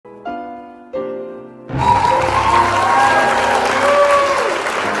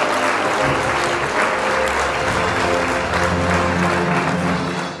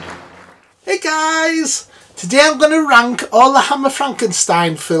guys! Today I'm going to rank all the Hammer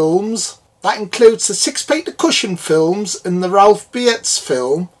Frankenstein films. That includes the 6 Peter Cushing films and the Ralph Bates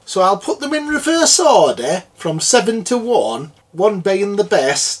film. So I'll put them in reverse order from 7 to 1, 1 being the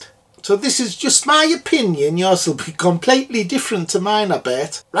best. So this is just my opinion, yours will be completely different to mine I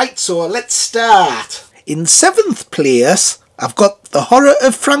bet. Right, so let's start. In 7th place I've got The Horror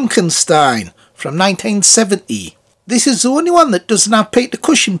of Frankenstein from 1970. This is the only one that doesn't have Peter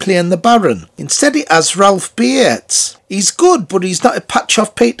Cushing playing the Baron. Instead it has Ralph Bates. He's good, but he's not a patch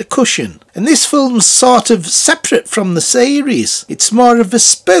off Peter Cushing. And this film's sort of separate from the series. It's more of a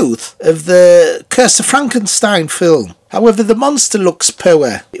spoof of the Curse of Frankenstein film. However, the monster looks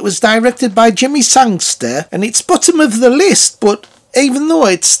poor. It was directed by Jimmy Sangster, and it's bottom of the list, but even though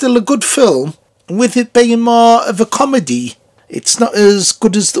it's still a good film, with it being more of a comedy, it's not as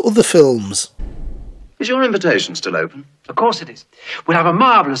good as the other films. Is your invitation still open? Of course it is. We'll have a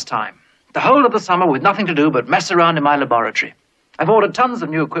marvellous time. The whole of the summer with nothing to do but mess around in my laboratory. I've ordered tons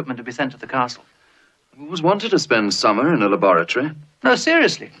of new equipment to be sent to the castle. Who was wanted to spend summer in a laboratory? No,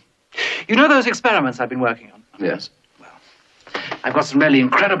 seriously. You know those experiments I've been working on? Yes. Well, I've got some really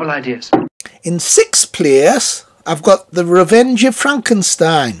incredible ideas. In 6th place, I've got The Revenge of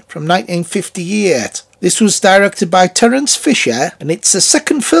Frankenstein from 1958. This was directed by Terence Fisher, and it's the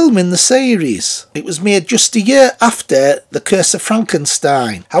second film in the series. It was made just a year after The Curse of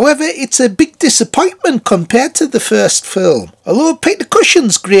Frankenstein. However, it's a big disappointment compared to the first film. Although Peter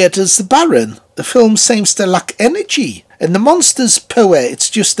Cushing's great as the Baron, the film seems to lack energy. And the monster's poor,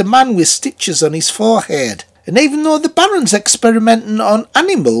 it's just a man with stitches on his forehead. And even though the Baron's experimenting on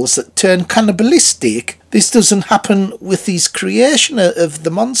animals that turn cannibalistic, this doesn't happen with his creation of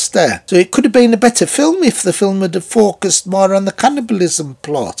the monster. So it could have been a better film if the film had focused more on the cannibalism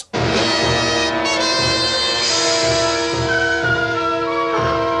plot.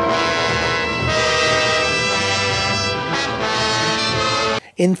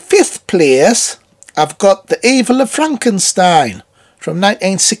 In 5th place, I've got The Evil of Frankenstein from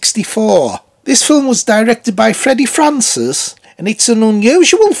 1964. This film was directed by Freddie Francis, and it's an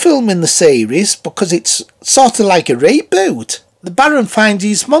unusual film in the series because it's sort of like a reboot. The Baron finds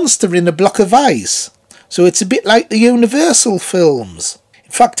his monster in a block of ice, so it's a bit like the Universal films.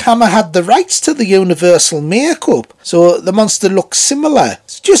 In fact, Hammer had the rights to the Universal makeup, so the monster looks similar.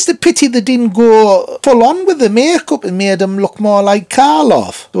 It's just a pity they didn't go full on with the makeup and made him look more like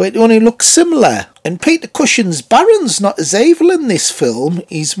Karloff, so it only looks similar. And Peter Cushing's Baron's not as evil in this film,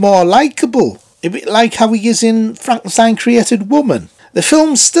 he's more likeable. A bit like how he is in Frankenstein Created Woman. The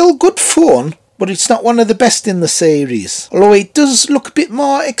film's still good fun, but it's not one of the best in the series, although it does look a bit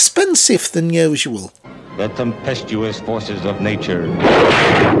more expensive than usual. The tempestuous forces of nature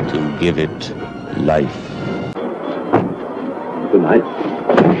to give it life. Good night.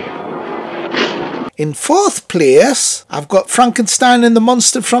 In 4th place, I've got Frankenstein and the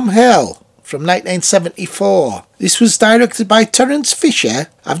Monster from Hell from 1974. This was directed by Terence Fisher.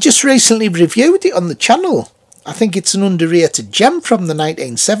 I've just recently reviewed it on the channel. I think it's an underrated gem from the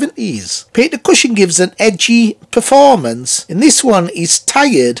 1970s. Peter Cushing gives an edgy performance. In this one, he's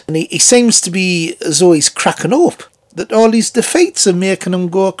tired and he seems to be as though he's cracking up. That all his defeats are making him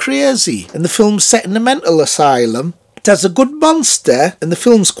go crazy. And the film's set in a mental asylum. It has a good monster and the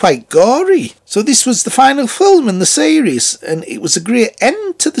film's quite gory. So this was the final film in the series and it was a great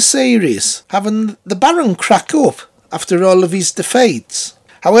end to the series, having the Baron crack up after all of his defeats.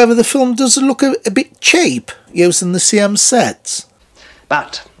 However, the film does look a bit cheap using the same sets.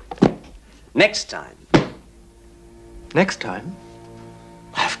 But next time. Next time?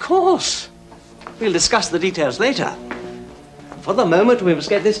 Of course. We'll discuss the details later. For the moment, we must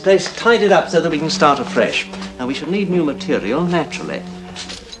get this place tidied up so that we can start afresh. Now, we shall need new material, naturally.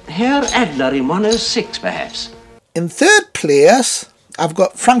 Herr Adler in 106, perhaps. In 3rd place, I've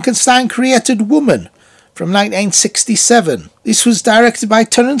got Frankenstein Created Woman from 1967. This was directed by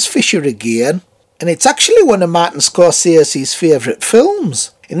Terence Fisher again, and it's actually one of Martin Scorsese's favourite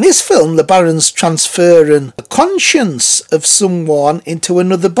films. In this film, the Baron's transferring the conscience of someone into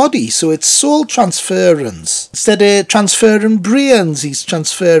another body, so it's soul transference. Instead of transferring brains, he's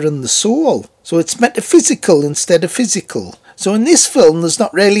transferring the soul. So it's metaphysical instead of physical. So in this film, there's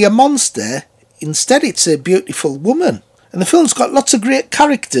not really a monster, instead it's a beautiful woman. And the film's got lots of great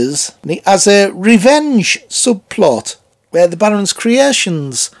characters, and it has a revenge subplot, where the Baron's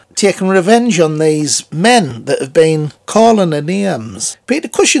creations taking revenge on these men that have been calling her names. Peter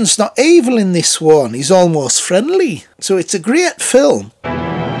Cushing's not evil in this one, he's almost friendly. So it's a great film.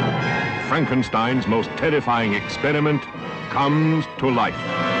 Frankenstein's most terrifying experiment comes to life.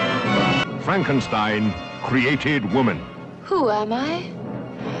 Frankenstein created woman. Who am I?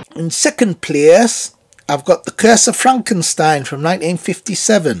 In second place, I've got The Curse of Frankenstein from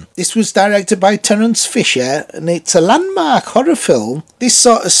 1957. This was directed by Terence Fisher and it's a landmark horror film. This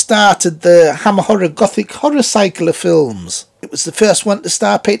sort of started the Hammer Horror Gothic horror cycle of films. It was the first one to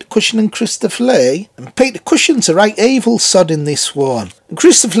star Peter Cushing and Christopher Lee, and Peter Cushing's a right evil sod in this one. And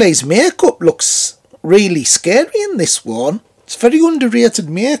Christopher Lee's makeup looks really scary in this one. It's very underrated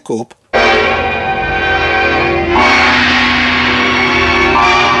makeup.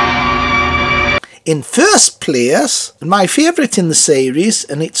 In first place, and my favourite in the series,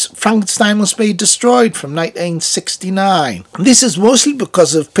 and it's Frankenstein Must Be Destroyed from 1969. And this is mostly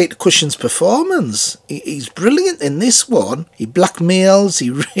because of Peter Cushing's performance. He's brilliant in this one. He blackmails, he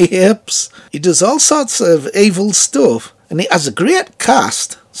rapes, he does all sorts of evil stuff. And it has a great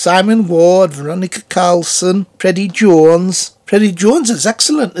cast. Simon Ward, Veronica Carlson, Freddie Jones. Freddie Jones is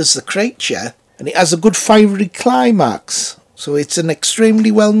excellent as the creature, and it has a good fiery climax. So it's an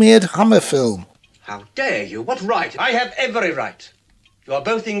extremely well-made Hammer film. How dare you? What right? I have every right. You are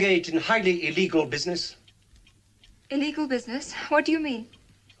both engaged in highly illegal business. Illegal business? What do you mean?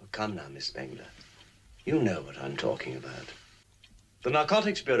 Oh, come now, Miss Spengler. You know what I'm talking about. The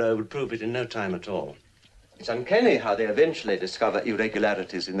Narcotics Bureau will prove it in no time at all. It's uncanny how they eventually discover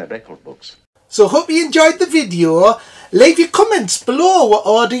irregularities in their record books. So hope you enjoyed the video. Leave your comments below what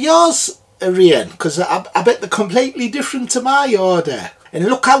order yours are in, because I bet they're completely different to my order. And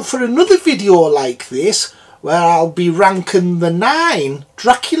look out for another video like this where I'll be ranking the 9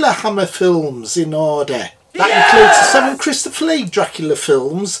 Dracula Hammer films in order. That includes the 7 Christopher Lee Dracula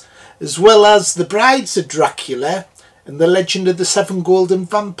films, as well as The Brides of Dracula and The Legend of the 7 Golden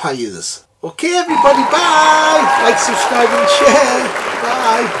Vampires. Okay everybody, bye! Like, subscribe and share.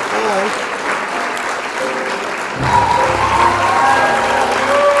 Bye. Bye.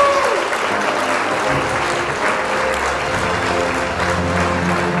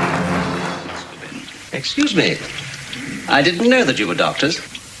 Excuse me. I didn't know that you were doctors.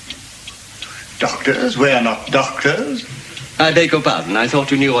 Doctors? We're not doctors. I beg your pardon. I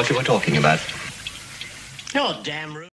thought you knew what you were talking about. You're damn rude.